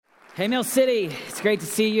Hey, Mill City, it's great to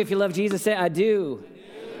see you. If you love Jesus, say, I do.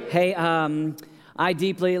 Hey, I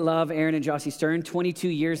deeply love Aaron and Jossie Stern. 22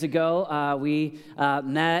 years ago, we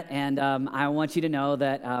met, and I want you to know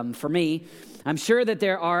that for me, I'm sure that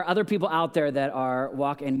there are other people out there that are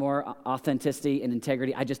walk in more authenticity and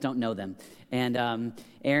integrity. I just don't know them. And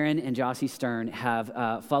Aaron and Jossie Stern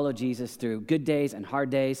have followed Jesus through good days and hard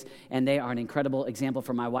days, and they are an incredible example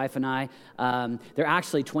for my wife and I. They're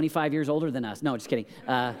actually 25 years older than us. No, just kidding.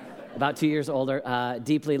 About 2 years older.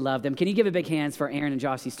 Deeply love them. Can you give a big hands for Aaron and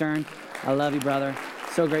Jossie Stern? I love you, brother.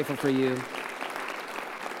 So grateful for you.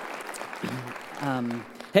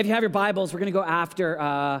 If you have your Bibles, we're going to go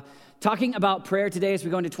after talking about prayer today as we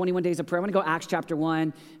go into 21 days of prayer. I want to go Acts chapter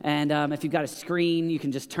 1, and if you've got a screen, you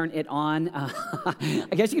can just turn it on. I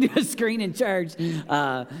guess you can do a screen in church.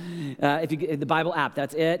 If you the Bible app,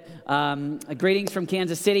 that's it. Greetings from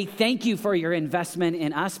Kansas City. Thank you for your investment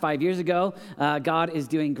in us 5 years ago. God is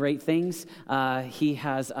doing great things. He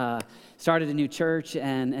has started a new church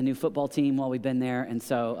and a new football team while we've been there, and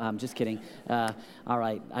so just kidding. All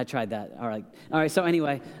right, I tried that. All right. So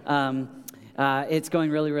anyway. It's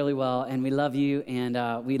going really, really well, and we love you,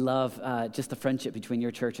 and we love just the friendship between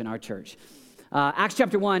your church and our church. Acts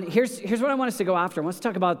chapter 1, here's what I want us to go after. I want us to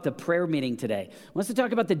talk about the prayer meeting today. I want us to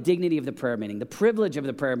talk about the dignity of the prayer meeting, the privilege of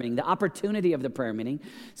the prayer meeting, the opportunity of the prayer meeting.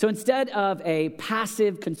 So instead of a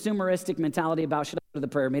passive, consumeristic mentality about should I go to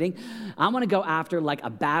the prayer meeting, I want to go after like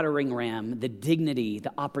a battering ram, the dignity,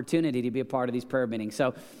 the opportunity to be a part of these prayer meetings.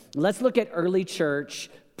 So let's look at early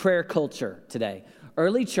church prayer culture today.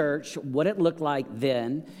 Early church, what it looked like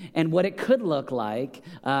then, and what it could look like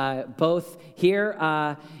both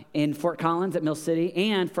here in Fort Collins at Mill City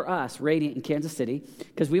and for us, Radiant in Kansas City,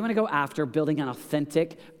 because we want to go after building an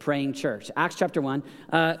authentic praying church. Acts chapter 1,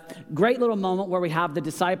 great little moment where we have the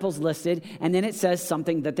disciples listed, and then it says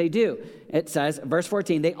something that they do. It says, verse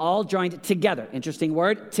 14, they all joined together, interesting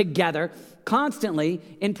word, together, constantly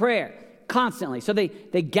in prayer. Constantly. So they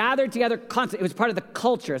gathered together constantly. It was part of the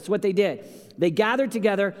culture. It's what they did. They gathered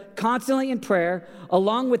together constantly in prayer,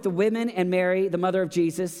 along with the women and Mary, the mother of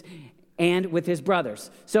Jesus, and with his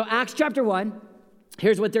brothers. So Acts chapter 1,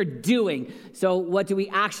 here's what they're doing. So what do we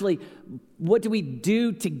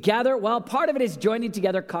do together? Well, part of it is joining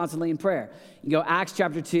together constantly in prayer. You go Acts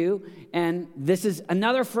chapter 2, and this is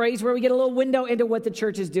another phrase where we get a little window into what the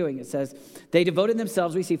church is doing. It says, they devoted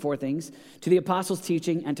themselves, we see four things, to the apostles'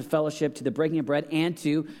 teaching and to fellowship, to the breaking of bread, and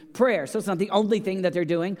to prayer. So it's not the only thing that they're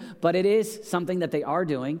doing, but it is something that they are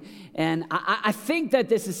doing. And I think that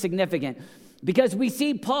this is significant, because we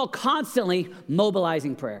see Paul constantly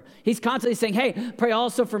mobilizing prayer. He's constantly saying, hey, pray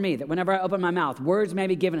also for me, that whenever I open my mouth, words may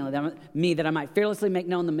be given to me, that I might fearlessly make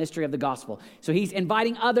known the mystery of the gospel. So he's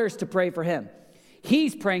inviting others to pray for him.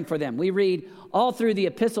 He's praying for them. We read all through the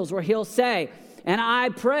epistles where he'll say, and I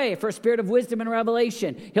pray for a spirit of wisdom and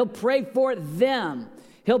revelation. He'll pray for them.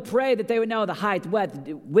 He'll pray that they would know the height,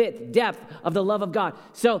 width, depth of the love of God.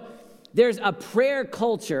 So there's a prayer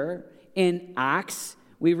culture in Acts.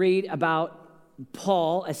 We read about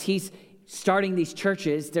Paul, as he's starting these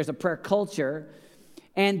churches, there's a prayer culture.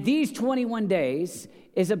 And these 21 days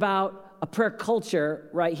is about a prayer culture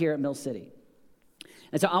right here at Mill City.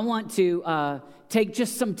 And so I want to take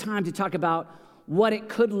just some time to talk about what it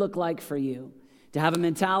could look like for you to have a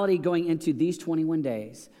mentality going into these 21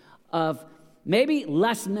 days of maybe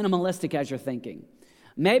less minimalistic as you're thinking.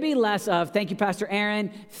 Maybe less of, thank you, Pastor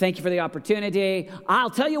Aaron. Thank you for the opportunity. I'll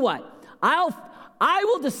tell you what, I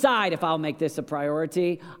will decide if I'll make this a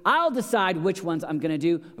priority. I'll decide which ones I'm going to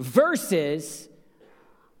do versus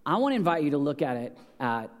I want to invite you to look at it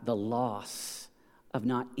at the loss of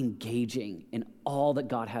not engaging in all that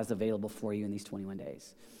God has available for you in these 21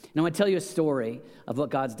 days. And I want to tell you a story of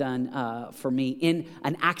what God's done for me in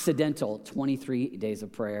an accidental 23 days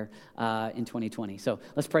of prayer in 2020. So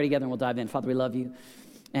let's pray together and we'll dive in. Father, we love you.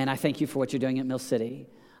 And I thank you for what you're doing at Mill City.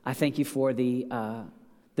 I thank you for the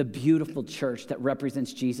beautiful church that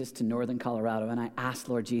represents Jesus to Northern Colorado. And I ask,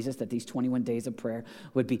 Lord Jesus, that these 21 days of prayer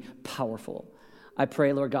would be powerful. I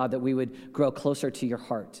pray, Lord God, that we would grow closer to your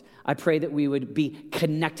heart. I pray that we would be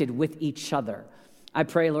connected with each other. I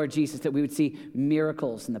pray, Lord Jesus, that we would see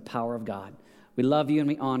miracles in the power of God. We love you and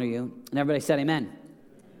we honor you. And everybody said amen.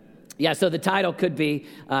 Yeah, so the title could be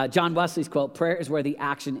John Wesley's quote, prayer is where the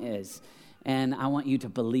action is. And I want you to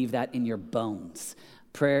believe that in your bones.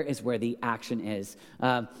 Prayer is where the action is.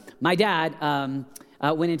 My dad,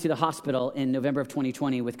 went into the hospital in November of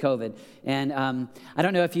 2020 with COVID. And I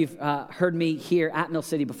don't know if you've heard me here at Mill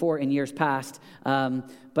City before in years past,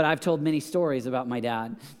 but I've told many stories about my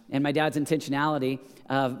dad and my dad's intentionality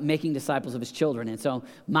of making disciples of his children. And so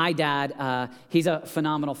my dad, he's a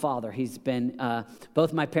phenomenal father. He's been,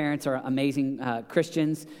 both my parents are amazing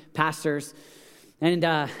Christians, pastors, and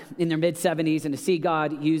in their mid-70s, and to see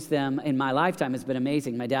God use them in my lifetime has been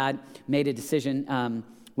amazing. My dad made a decision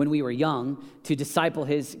when we were young to disciple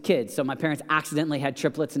his kids. So my parents accidentally had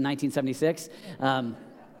triplets in 1976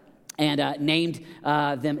 and named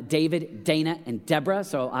them David, Dana, and Deborah.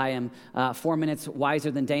 So I am 4 minutes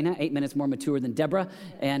wiser than Dana, 8 minutes more mature than Deborah,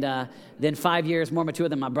 and then 5 years more mature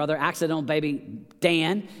than my brother. Accidental baby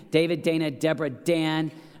Dan, David, Dana, Deborah,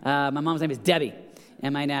 Dan. My mom's name is Debbie,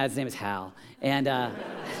 and my dad's name is Hal. And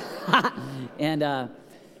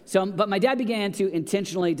but my dad began to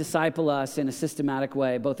intentionally disciple us in a systematic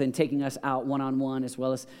way, both in taking us out one-on-one, as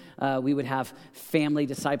well as we would have family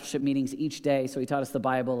discipleship meetings each day. So he taught us the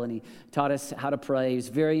Bible, and he taught us how to pray. He was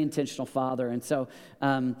a very intentional father. And so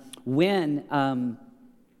when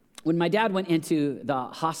my dad went into the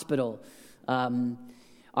hospital,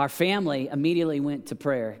 our family immediately went to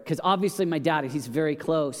prayer, because obviously my dad, he's very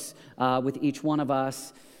close with each one of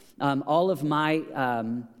us. All of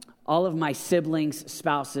my siblings'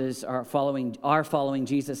 spouses are following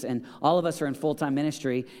Jesus, and all of us are in full-time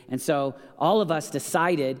ministry. And so all of us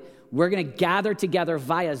decided we're going to gather together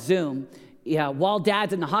via Zoom while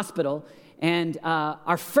Dad's in the hospital. And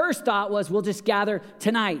our first thought was, we'll just gather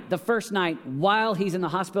tonight, the first night, while he's in the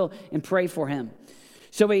hospital, and pray for him.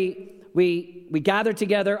 So we gathered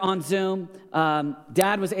together on Zoom.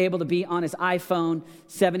 Dad was able to be on his iPhone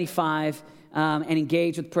 75 and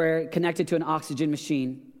engage with prayer, connected to an oxygen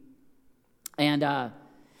machine. And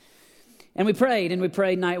we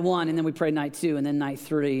prayed night 1, and then we prayed night 2, and then night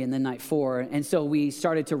 3, and then night 4. And so we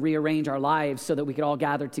started to rearrange our lives so that we could all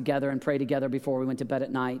gather together and pray together before we went to bed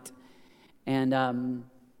at night. And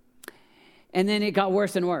then it got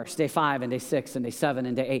worse and worse, day 5 and day 6 and day 7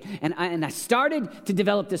 and day 8. And I started to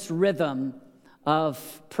develop this rhythm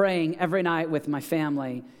of praying every night with my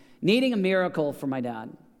family, needing a miracle for my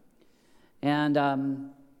dad. And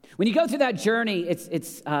when you go through that journey,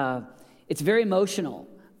 it's very emotional.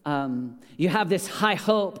 You have this high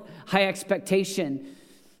hope, high expectation,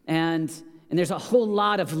 and there's a whole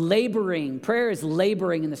lot of laboring. Prayer is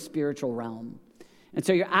laboring in the spiritual realm. And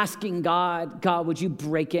so you're asking God, would you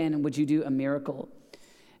break in and would you do a miracle?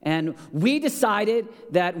 And we decided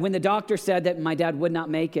that when the doctor said that my dad would not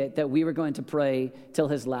make it, that we were going to pray till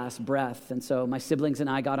his last breath. And so my siblings and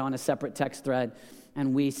I got on a separate text thread,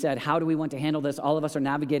 and we said, how do we want to handle this? All of us are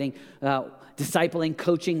navigating, discipling,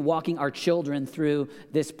 coaching, walking our children through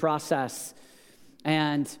this process.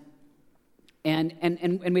 And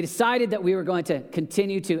we decided that we were going to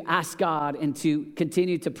continue to ask God and to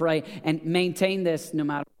continue to pray and maintain this no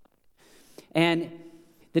matter what. And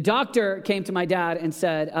the doctor came to my dad and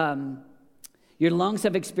said, your lungs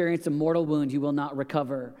have experienced a mortal wound. You will not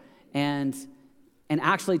recover. And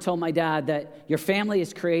actually told my dad that your family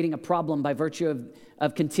is creating a problem by virtue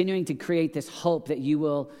of continuing to create this hope that you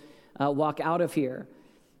will walk out of here.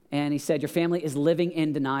 And he said, your family is living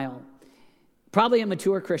in denial. Probably a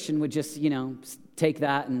mature Christian would just, take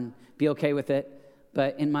that and be okay with it.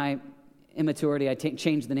 But in my immaturity, I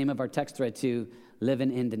changed the name of our text thread to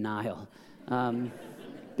living in denial.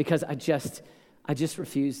 Because I just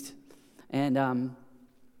refused. And,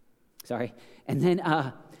 sorry. And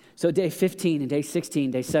then, so day 15 and day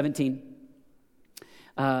 16, day 17.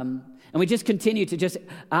 And we just continued to just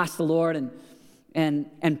ask the Lord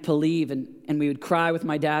and believe. And we would cry with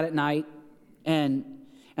my dad at night. And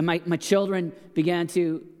my children began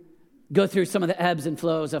to go through some of the ebbs and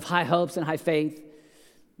flows of high hopes and high faith.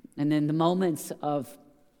 And then the moments of,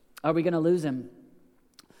 are we going to lose him?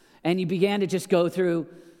 And you began to just go through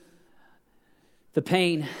the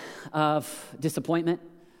pain of disappointment.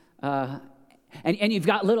 And you've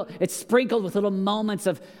got it's sprinkled with little moments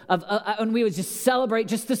of and we would just celebrate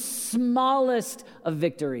just the smallest of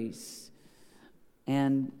victories.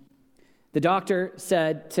 And the doctor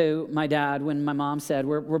said to my dad when my mom said,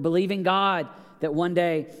 we're believing God that one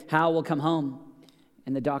day Hal will come home.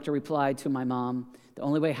 And the doctor replied to my mom, the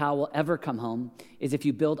only way Hal will ever come home is if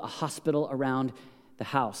you build a hospital around the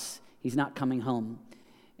house. He's not coming home.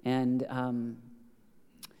 And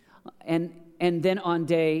then on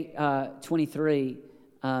day 23,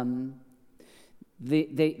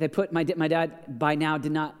 they put my dad by now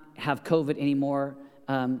did not have COVID anymore.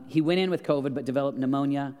 He went in with COVID but developed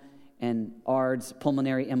pneumonia and ARDS,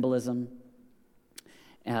 pulmonary embolism,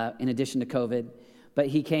 in addition to COVID. But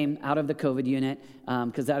he came out of the COVID unit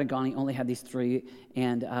because that had gone. He only had these 3,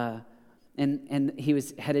 and he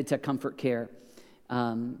was headed to Comfort Care,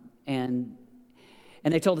 and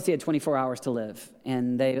they told us he had 24 hours to live,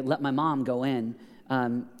 and they let my mom go in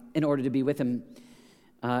order to be with him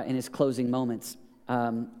in his closing moments,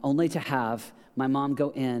 only to have my mom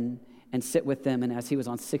go in and sit with them. And as he was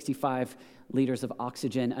on 65 liters of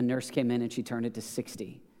oxygen, a nurse came in and she turned it to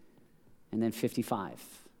 60, and then 55,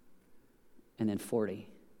 and then 40,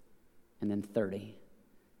 and then 30,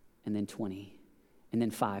 and then 20, and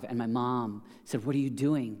then 5. And my mom said, "What are you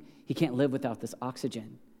doing? He can't live without this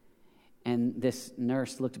oxygen." And this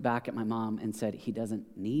nurse looked back at my mom and said, "He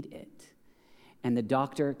doesn't need it." And the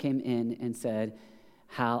doctor came in and said,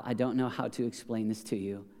 "Hal, I don't know how to explain this to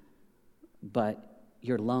you, but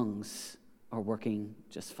your lungs are working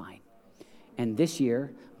just fine." And this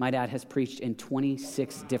year, my dad has preached in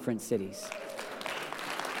 26 different cities.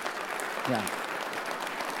 Yeah.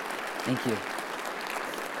 Thank you.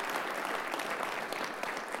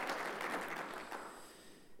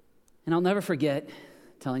 And I'll never forget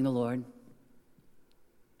telling the Lord,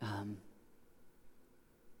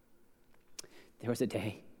 there was a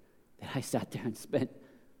day that I sat there and spent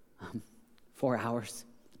 4 hours,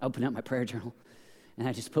 opened up my prayer journal, and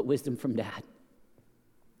I just put wisdom from Dad.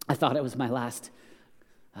 I thought it was my last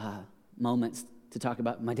moments to talk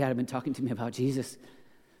about. My dad had been talking to me about Jesus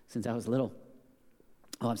since I was little.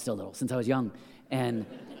 Oh, I'm still little, since I was young. And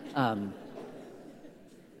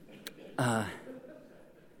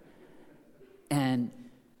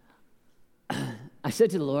I said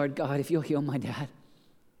to the Lord, "God, if you'll heal my dad,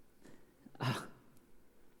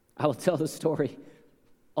 I will tell the story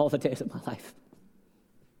all the days of my life."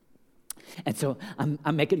 And so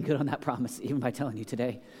I'm making good on that promise, even by telling you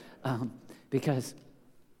today, because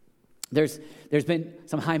there's been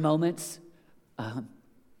some high moments.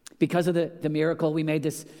 Because of the miracle, we made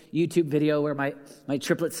this YouTube video where my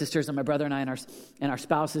triplet sisters and my brother and I and our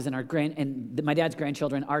spouses and my dad's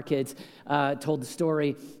grandchildren, our kids, told the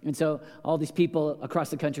story. And so all these people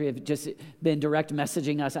across the country have just been direct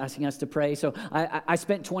messaging us, asking us to pray. So I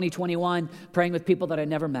spent 2021 praying with people that I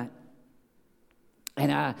never met.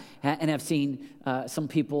 And I've seen some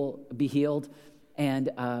people be healed.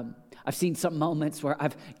 And I've seen some moments where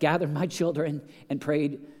I've gathered my children and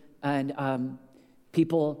prayed, and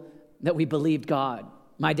people that we believed God.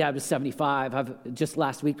 My dad was 75. I've just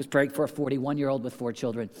last week was praying for a 41-year-old with 4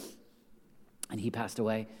 children, and he passed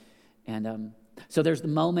away. And so there's the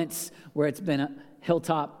moments where it's been a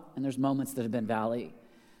hilltop, and there's moments that have been valley.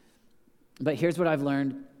 But here's what I've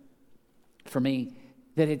learned for me,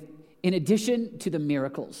 that in addition to the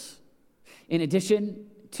miracles, in addition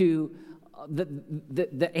to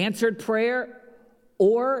the answered prayer,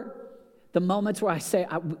 or the moments where I say,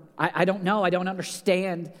 I don't know, I don't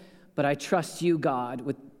understand, but I trust you, God,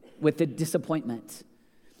 with the disappointment.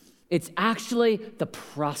 It's actually the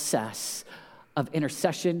process of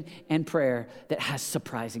intercession and prayer that has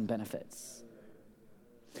surprising benefits.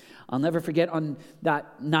 I'll never forget, on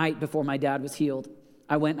that night before my dad was healed,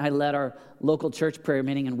 I went and I led our local church prayer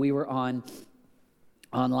meeting, and we were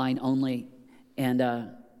online only. And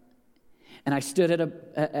I stood at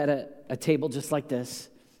a table just like this,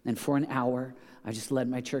 and for an hour, I just led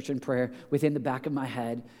my church in prayer. Within the back of my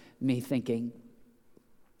head, me thinking,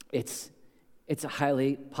 it's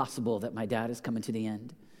highly possible that my dad is coming to the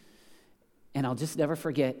end. And I'll just never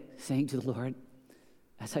forget saying to the Lord,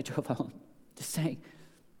 as I drove home, just saying,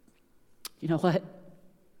 "You know what?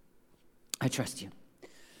 I trust you.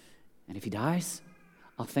 And if he dies,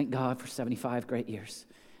 I'll thank God for 75 great years.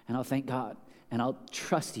 And I'll thank God, and I'll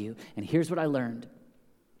trust you." And here's what I learned.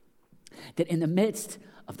 That in the midst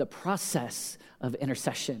of the process of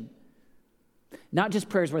intercession, not just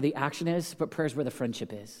prayers where the action is, but prayers where the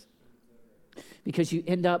friendship is. Because you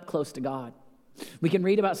end up close to God. We can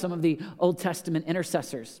read about some of the Old Testament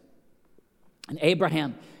intercessors. And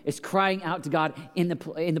Abraham is crying out to God in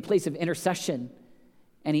the place of intercession,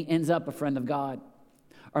 and he ends up a friend of God.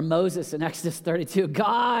 Or Moses in Exodus 32,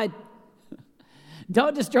 "God,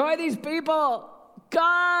 don't destroy these people.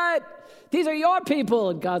 God, these are your people."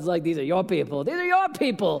 And God's like, "These are your people. These are your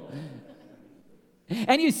people."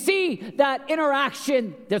 And you see that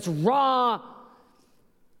interaction that's raw.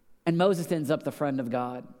 And Moses ends up the friend of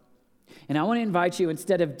God. And I want to invite you,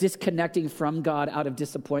 instead of disconnecting from God out of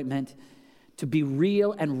disappointment, to be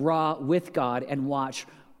real and raw with God and watch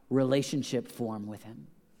relationship form with him.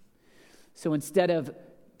 So instead of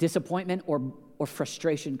disappointment or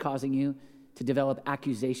frustration causing you to develop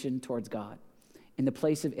accusation towards God, in the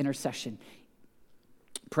place of intercession,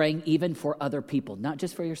 praying even for other people, not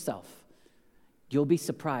just for yourself, you'll be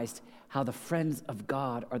surprised how the friends of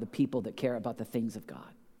God are the people that care about the things of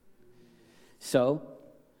God. So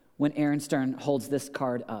when Aaron Stern holds this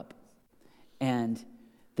card up, and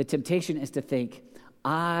the temptation is to think,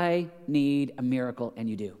 I need a miracle, and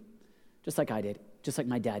you do. Just like I did, just like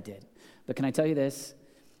my dad did. But can I tell you this?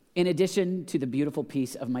 In addition to the beautiful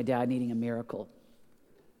piece of my dad needing a miracle,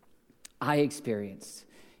 I experienced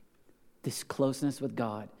this closeness with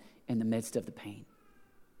God in the midst of the pain.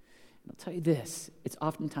 And I'll tell you this, it's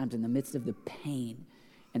oftentimes in the midst of the pain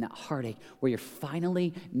and that heartache where you're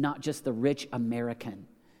finally not just the rich American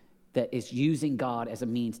that is using God as a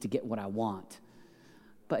means to get what I want,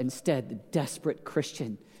 but instead the desperate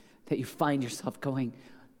Christian that you find yourself going,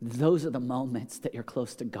 those are the moments that you're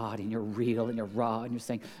close to God and you're real and you're raw and you're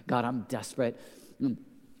saying, God, I'm desperate. And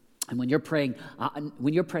when you're praying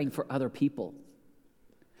for other people,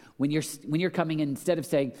 when you're coming in, instead of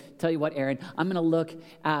saying, tell you what, Aaron, I'm going to look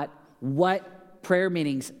at what prayer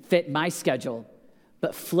meetings fit my schedule,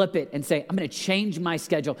 but flip it and say, I'm going to change my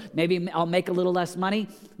schedule. Maybe I'll make a little less money.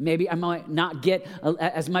 Maybe I might not get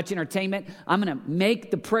as much entertainment. I'm going to make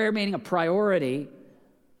the prayer meeting a priority.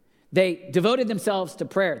 They devoted themselves to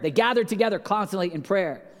prayer. They gathered together constantly in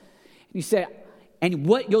prayer. And you say, and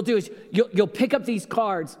what you'll do is you'll pick up these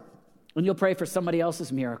cards and you'll pray for somebody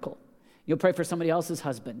else's miracle. You'll pray for somebody else's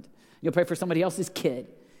husband. You'll pray for somebody else's kid.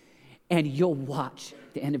 And you'll watch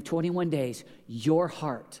the end of 21 days, your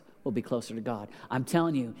heart will be closer to God. I'm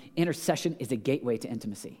telling you, intercession is a gateway to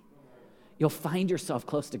intimacy. You'll find yourself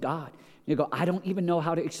close to God. You go, I don't even know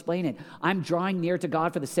how to explain it. I'm drawing near to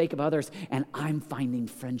God for the sake of others, and I'm finding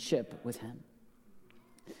friendship with him.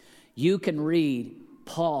 You can read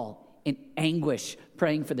Paul in anguish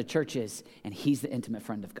praying for the churches, and he's the intimate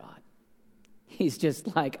friend of God. He's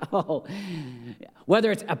just like, oh, whether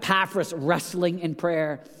it's Epaphras wrestling in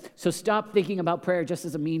prayer. So stop thinking about prayer just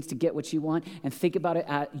as a means to get what you want and think about it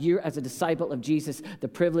you as a disciple of Jesus, the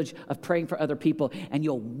privilege of praying for other people. And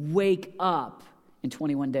you'll wake up in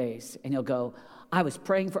 21 days and you'll go, I was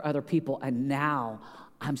praying for other people and now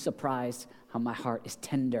I'm surprised how my heart is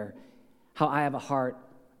tender, how I have a heart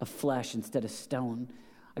of flesh instead of stone.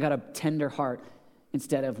 I got a tender heart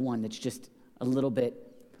instead of one that's just a little bit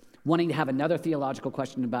wanting to have another theological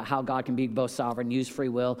question about how God can be both sovereign, use free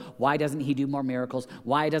will. Why doesn't he do more miracles?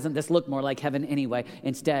 Why doesn't this look more like heaven anyway?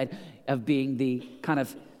 Instead of being the kind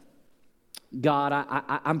of, God,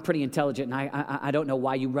 I'm pretty intelligent, and I don't know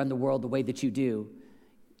why you run the world the way that you do.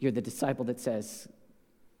 You're the disciple that says,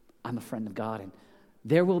 I'm a friend of God, and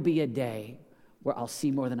there will be a day where I'll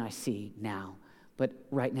see more than I see now. But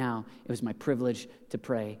right now, it was my privilege to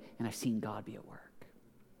pray, and I've seen God be at work.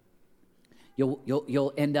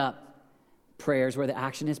 You'll end up prayers where the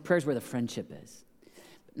action is, prayers where the friendship is.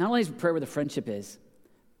 Not only is prayer where the friendship is,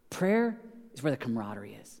 prayer is where the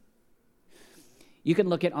camaraderie is. You can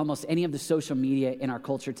look at almost any of the social media in our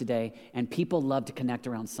culture today, and people love to connect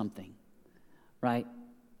around something, right?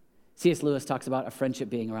 C.S. Lewis talks about a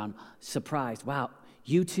friendship being around surprise. Wow,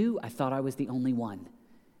 you too? I thought I was the only one.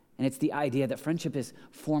 And it's the idea that friendship is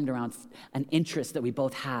formed around an interest that we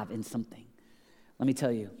both have in something. Let me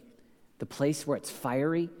tell you, the place where it's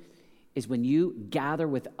fiery is when you gather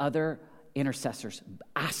with other intercessors,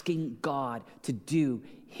 asking God to do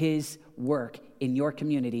his work in your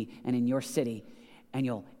community and in your city, and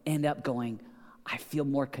you'll end up going, I feel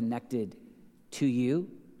more connected to you.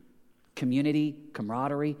 Community,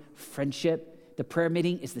 camaraderie, friendship. The prayer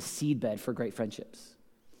meeting is the seedbed for great friendships.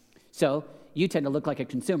 So you tend to look like a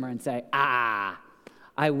consumer and say, I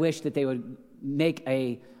wish that they would make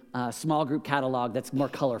a small group catalog that's more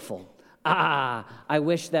colorful. I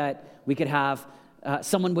wish that we could have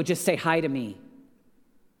someone would just say hi to me.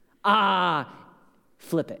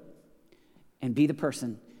 Flip it and be the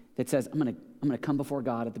person that says, I'm going to come before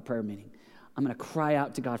God at the prayer meeting. I'm going to cry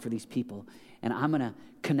out to God for these people, and I'm going to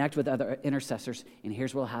connect with other intercessors, and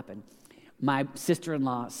here's what will happen. My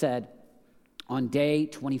sister-in-law said on day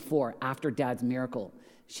 24, after Dad's miracle,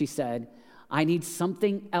 she said, I need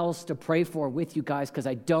something else to pray for with you guys because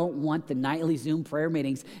I don't want the nightly Zoom prayer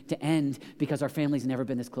meetings to end because our family's never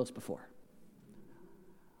been this close before.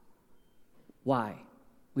 Why?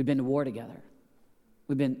 We've been to war together.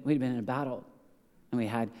 We'd been in a battle, and we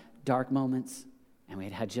had dark moments, and we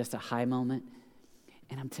had just a high moment.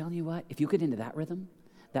 And I'm telling you what, if you get into that rhythm,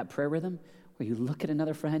 that prayer rhythm, where you look at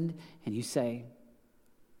another friend and you say,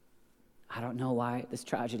 I don't know why this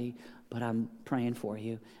tragedy, but I'm praying for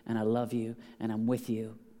you, and I love you, and I'm with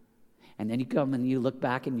you. And then you come and you look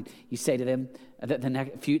back and you say to them the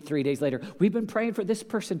next 3 days later, we've been praying for this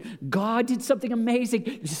person. God did something amazing.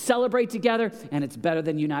 You celebrate together, and it's better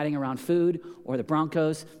than uniting around food or the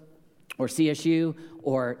Broncos or CSU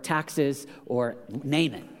or taxes or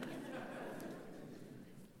name it.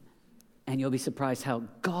 And you'll be surprised how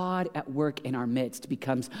God at work in our midst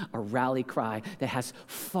becomes a rally cry that has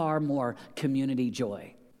far more community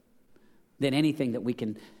joy than anything that we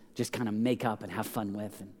can just kind of make up and have fun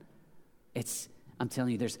with. And I'm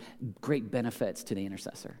telling you, there's great benefits to the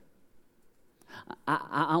intercessor.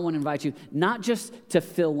 I want to invite you not just to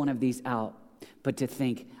fill one of these out, but to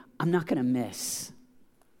think, I'm not going to miss.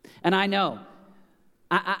 And I know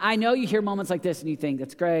you hear moments like this and you think,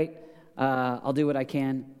 that's great, I'll do what I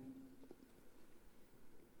can.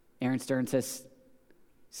 Aaron Stern says,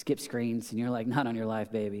 skip screens, and you're like, not on your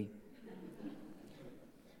life, baby.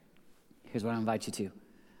 Here's what I invite you to.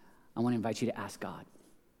 I want to invite you to ask God,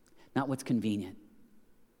 not what's convenient,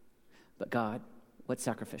 but God, what's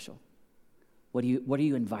sacrificial? What are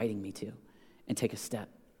you inviting me to? And take a step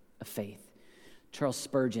of faith. Charles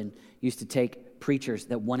Spurgeon used to take preachers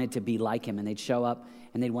that wanted to be like him, and they'd show up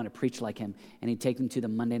and they'd want to preach like him, and he'd take them to the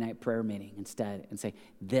Monday night prayer meeting instead and say,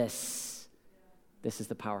 this is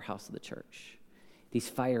the powerhouse of the church. These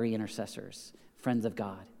fiery intercessors, friends of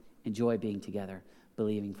God, enjoy being together,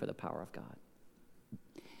 believing for the power of God.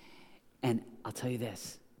 And I'll tell you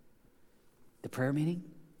this, the prayer meeting,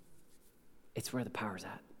 it's where the power's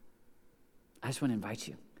at. I just want to invite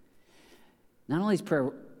you. Not only is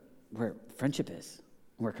prayer where friendship is,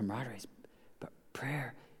 where camaraderie is, but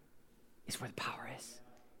prayer is where the power is.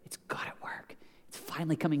 It's God at work. It's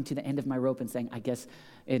finally coming to the end of my rope and saying, I guess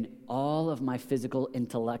in all of my physical,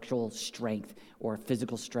 intellectual strength or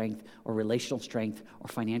physical strength or relational strength or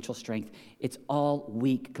financial strength, it's all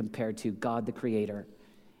weak compared to God the Creator.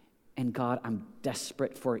 And God, I'm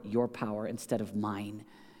desperate for your power instead of mine.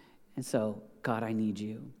 And so, God, I need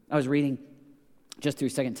you. I was reading just through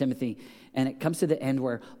 2 Timothy, and it comes to the end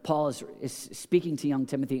where Paul is speaking to young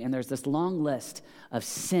Timothy, and there's this long list of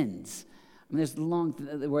sins. I mean, there's long,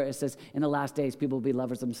 where it says, in the last days, people will be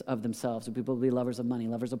lovers of themselves, and people will be lovers of money,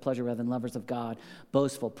 lovers of pleasure rather than lovers of God,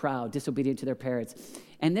 boastful, proud, disobedient to their parents.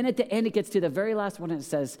 And then at the end, it gets to the very last one, and it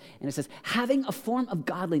says, having a form of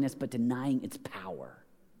godliness, but denying its power.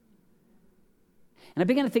 And I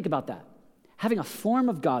began to think about that. Having a form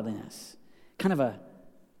of godliness,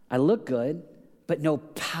 I look good, but no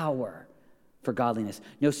power for godliness.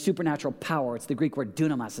 No supernatural power. It's the Greek word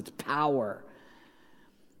dunamis. It's power.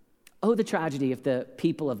 Oh, the tragedy if the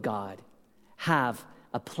people of God have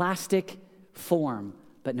a plastic form,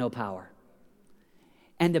 but no power.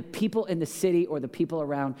 And the people in the city or the people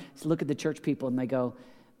around look at the church people and they go,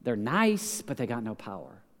 they're nice, but they got no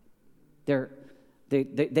power.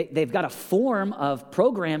 They've got a form of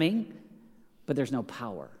programming, but there's no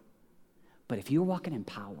power. But if you're walking in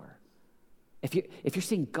power, if you're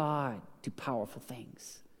seeing God do powerful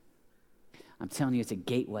things, I'm telling you, it's a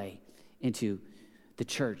gateway into the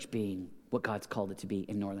church being what God's called it to be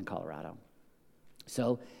in northern Colorado.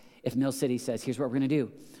 So if Mill City says, here's what we're going to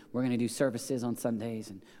do. We're going to do services on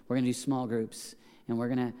Sundays, and we're going to do small groups, and we're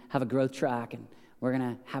going to have a growth track, and we're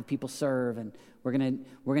going to have people serve, and we're going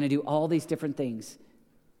to do all these different things,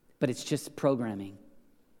 but it's just programming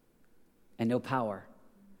and no power,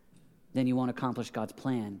 then you won't accomplish God's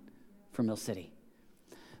plan for Mill City.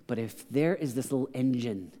 But if there is this little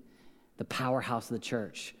engine, the powerhouse of the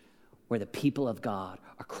church, where the people of God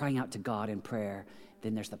are crying out to God in prayer,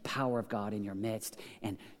 then there's the power of God in your midst,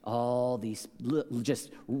 and all these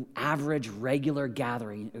just average, regular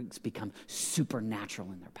gatherings become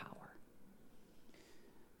supernatural in their power.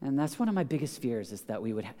 And that's one of my biggest fears, is that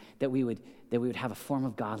we would have a form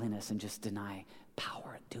of godliness and just deny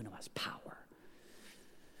power, dunamis, power.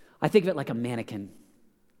 I think of it like a mannequin,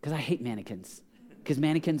 because I hate mannequins, because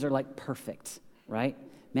mannequins are like perfect, right?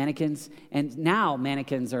 Mannequins, and now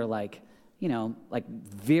mannequins are like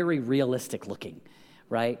very realistic looking,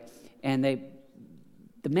 right? And the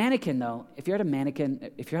mannequin though, if you're at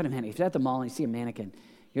the mall and you see a mannequin,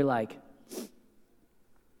 you're like,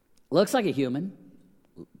 looks like a human,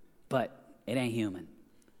 but it ain't human.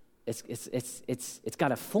 It's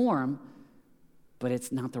got a form, but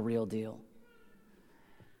it's not the real deal.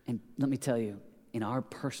 And let me tell you, in our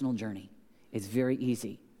personal journey, it's very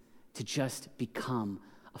easy to just become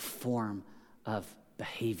a form of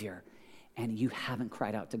behavior, and you haven't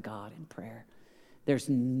cried out to God in prayer. There's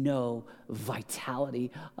no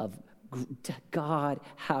vitality of God,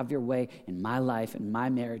 have your way in my life, in my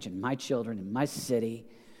marriage, in my children, in my city.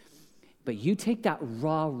 But you take that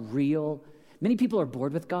raw, real, many people are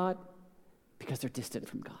bored with God because they're distant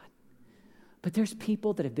from God. But there's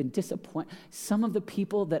people that have been disappointed. Some of the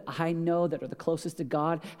people that I know that are the closest to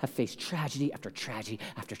God have faced tragedy after tragedy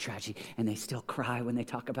after tragedy, and they still cry when they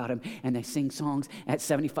talk about him, and they sing songs at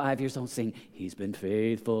 75 years old, sing, he's been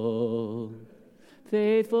faithful,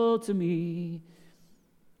 faithful to me.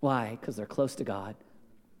 Why? Because they're close to God.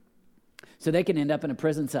 So they can end up in a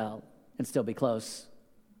prison cell and still be close.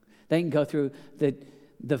 They can go through the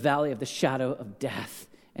valley of the shadow of death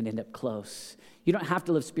and end up close. You don't have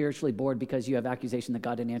to live spiritually bored because you have accusation that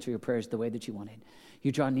God didn't answer your prayers the way that you wanted.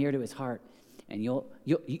 You draw near to his heart, and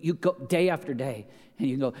you go day after day, and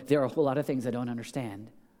you go, there are a whole lot of things I don't understand,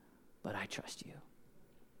 but I trust you.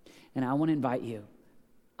 And I want to invite you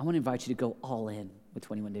to go all in with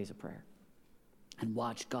 21 days of prayer and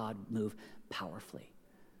watch God move powerfully.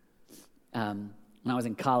 When I was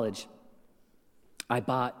in college, I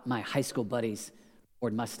bought my high school buddies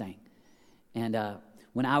Ford Mustang. And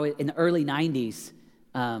when I was in the early 90s,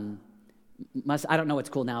 I don't know what's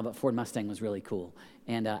cool now, but Ford Mustang was really cool.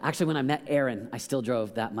 And actually, when I met Aaron, I still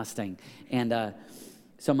drove that Mustang. And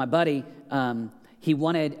so my buddy, he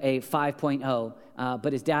wanted a 5.0,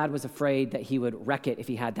 but his dad was afraid that he would wreck it if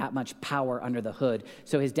he had that much power under the hood.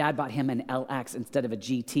 So his dad bought him an LX instead of a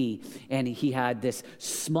GT, and he had this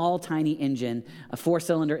small, tiny engine, a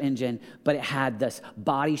 4-cylinder engine, but it had this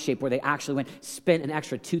body shape where they actually spent an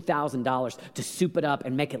extra $2,000 to soup it up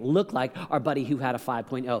and make it look like our buddy who had a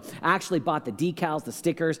 5.0. I actually bought the decals, the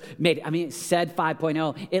stickers, it said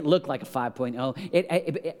 5.0. It looked like a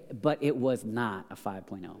 5.0, but it was not a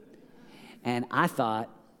 5.0. And I thought,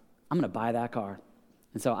 I'm going to buy that car.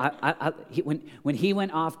 And so when he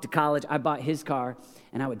went off to college, I bought his car,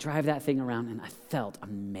 and I would drive that thing around, and I felt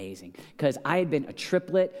amazing because I had been a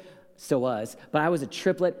triplet, but I was a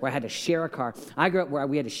triplet where I had to share a car. I grew up where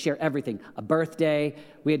we had to share everything, a birthday,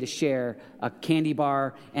 we had to share a candy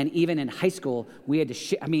bar, and even in high school, we had to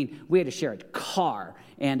share a car.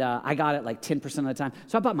 And I got it like 10% of the time.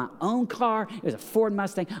 So I bought my own car. It was a Ford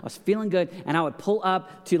Mustang. I was feeling good. And I would pull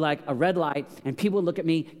up to like a red light, and people would look at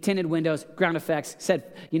me, tinted windows, ground effects, said,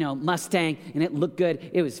 Mustang, and it looked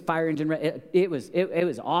good. It was fire engine. It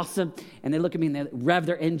was awesome. And they look at me and they rev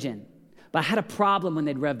their engine. But I had a problem when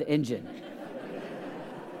they'd rev the engine.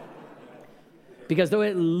 Because though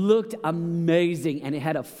it looked amazing and it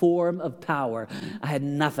had a form of power, I had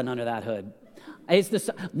nothing under that hood.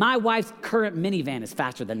 My wife's current minivan is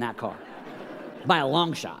faster than that car by a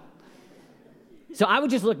long shot. So I would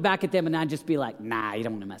just look back at them and I'd just be like, nah, you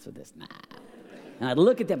don't want to mess with this, nah. And I'd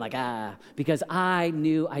look at them like, because I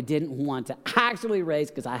knew I didn't want to actually race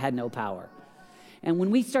because I had no power. And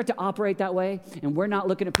when we start to operate that way and we're not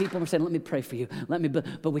looking at people and we're saying, let me pray for you,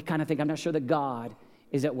 but we kind of think, I'm not sure that God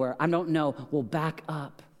is at work. I don't know. We'll back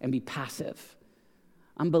up and be passive.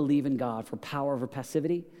 I'm believing God for power over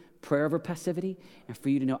passivity, prayer over passivity, and for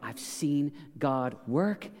you to know I've seen God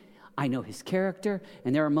work. I know his character,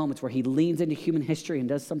 and there are moments where he leans into human history and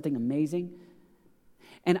does something amazing.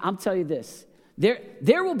 And I'll tell you this,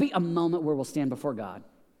 there will be a moment where we'll stand before God,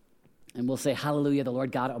 and we'll say, hallelujah, the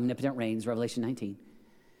Lord God omnipotent reigns, Revelation 19.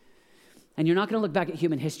 And you're not going to look back at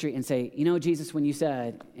human history and say, Jesus, when you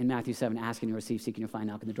said in Matthew 7, ask and you'll receive, seek and you'll find,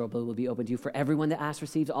 knock and the door will be open to you. For everyone that asks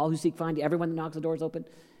receives, all who seek find, everyone that knocks the door is open.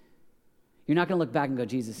 You're not going to look back and go,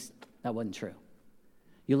 Jesus, that wasn't true.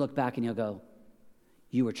 You'll look back and you'll go,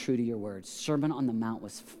 you were true to your words. Sermon on the Mount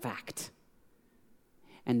was fact.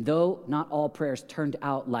 And though not all prayers turned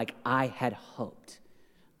out like I had hoped,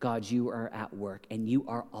 God, you are at work and you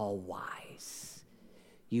are all wise.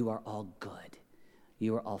 You are all good.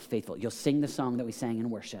 You are all faithful. You'll sing the song that we sang in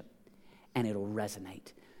worship and it'll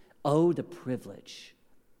resonate. Oh, the privilege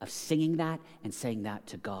of singing that and saying that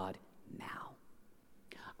to God now.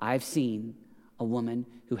 I've seen a woman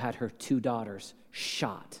who had her 2 daughters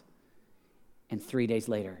shot, and 3 days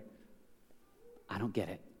later, I don't get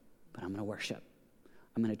it, but I'm going to worship.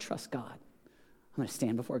 I'm going to trust God. I'm going to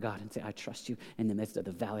stand before God and say, I trust you in the midst of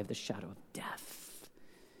the valley of the shadow of death.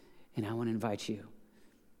 And I want to invite you.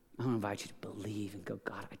 I want to invite you to believe and go,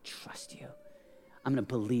 God, I trust you. I'm going to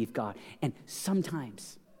believe God. And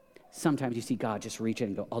sometimes you see God just reach in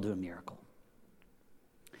and go, I'll do a miracle.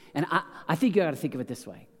 And I think you got to think of it this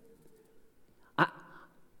way.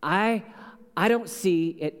 I don't see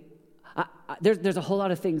it. There's a whole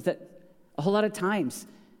lot of things a whole lot of times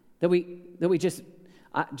that we just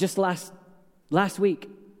last week.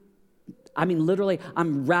 I mean, literally,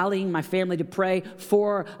 I'm rallying my family to pray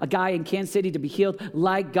for a guy in Kansas City to be healed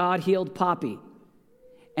like God healed Poppy.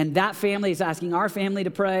 And that family is asking our family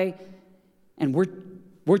to pray, and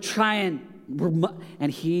we're trying,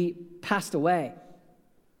 and he passed away.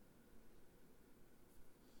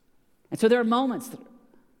 And so there are moments that are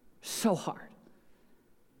so hard.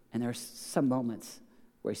 And there are some moments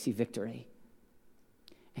where you see victory.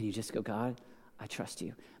 And you just go, God, I trust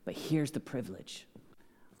you. But here's the privilege.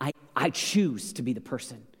 I choose to be the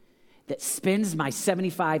person that spends my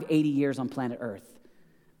 75, 80 years on planet Earth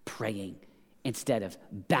praying instead of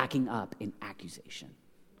backing up in accusation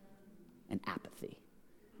and apathy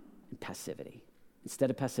and passivity. Instead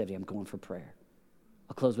of passivity, I'm going for prayer.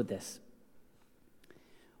 I'll close with this.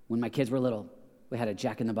 When my kids were little, we had a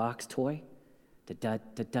Jack in the Box toy.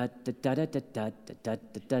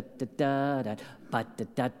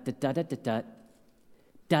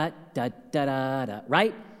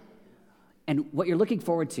 Right? And what you're looking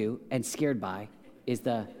forward to and scared by is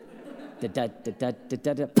the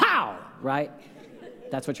pow, right?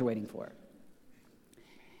 That's what you're waiting for.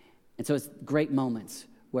 And so it's great moments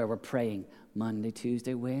where we're praying Monday,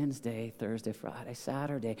 Tuesday, Wednesday, Thursday, Friday,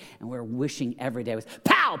 Saturday, and we're wishing every day was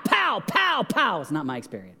pow, pow, pow, pow. It's not my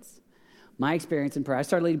experience. My experience in prayer, I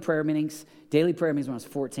started leading prayer meetings, daily prayer meetings when I was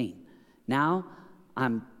 14. Now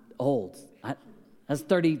I'm old. That's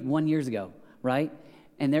 31 years ago, right?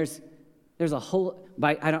 And there's a whole,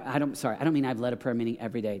 I don't mean I've led a prayer meeting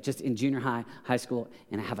every day, just in junior high, high school,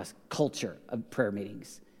 and I have a culture of prayer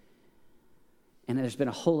meetings. And there's been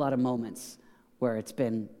a whole lot of moments where it's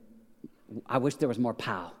been, I wish there was more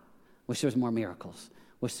pow. Wish there was more miracles.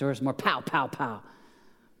 Wish there was more pow, pow, pow.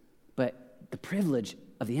 But the privilege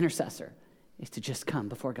of the intercessor is to just come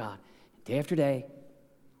before God day after day,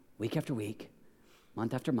 week after week,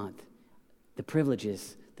 month after month. The privilege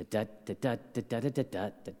is the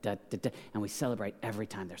and we celebrate every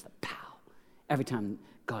time there's the pow. Every time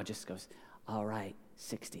God just goes, all right,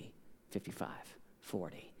 60, 55,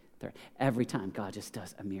 40, 30. Every time God just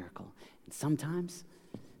does a miracle. And sometimes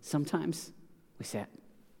we say,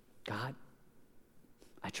 God,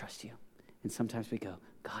 I trust you. And sometimes we go,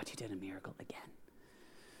 God, you did a miracle again.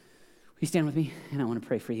 Will you stand with me? And I want to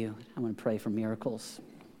pray for you. I want to pray for miracles.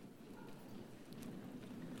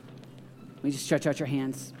 Will you just stretch out your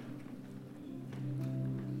hands?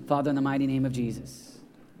 Father, in the mighty name of Jesus,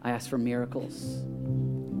 I ask for miracles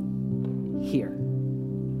here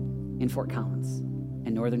in Fort Collins,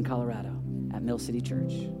 in northern Colorado, at Mill City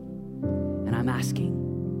Church. And I'm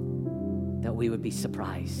asking that we would be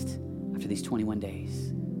surprised after these 21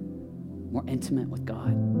 days, more intimate with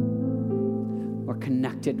God, more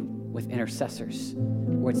connected with intercessors,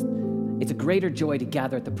 where it's a greater joy to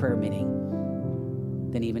gather at the prayer meeting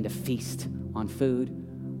than even to feast on food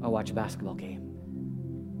or watch a basketball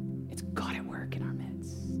game. It's God at work in our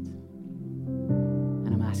midst.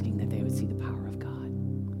 And I'm asking that they would see the power of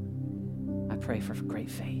God. I pray for great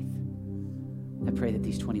faith. I pray that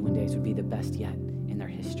these 21 days would be the best yet in their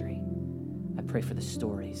history. I pray for the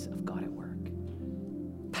stories of God at work.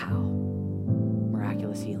 Pow,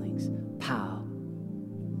 miraculous healings. Pow,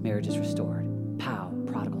 marriages restored. Pow,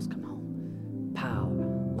 prodigals come home. Pow,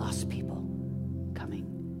 lost people coming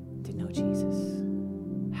to know Jesus.